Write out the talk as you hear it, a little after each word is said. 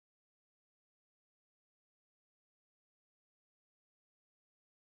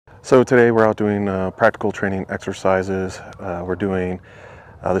So today we're out doing practical training exercises. We're doing,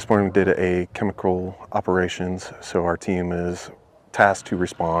 this morning we did a chemical operations, so our team is tasked to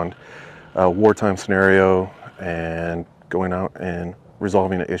respond wartime scenario and going out and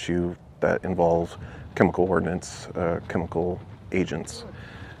resolving an issue that involves chemical ordnance, chemical agents,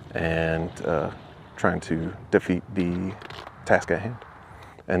 and trying to defeat the task at hand.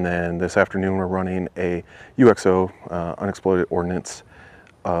 And then this afternoon we're running a UXO, unexploded ordnance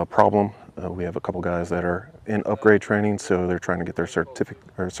problem. We have a couple guys that are in upgrade training, so they're trying to get their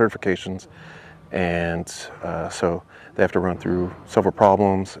certifications, and so they have to run through several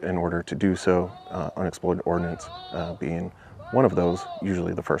problems in order to do so, unexploded ordnance being one of those,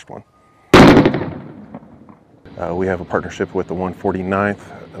 usually the first one. We have a partnership with the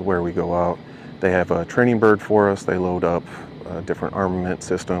 149th where we go out. They have a training bird for us. They load up different armament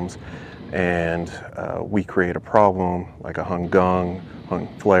systems, and we create a problem like a hung gung, hung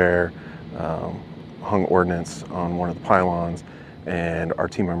flare, hung ordnance on one of the pylons, and our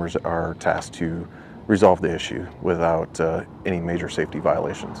team members are tasked to resolve the issue without any major safety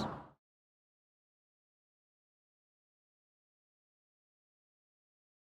violations.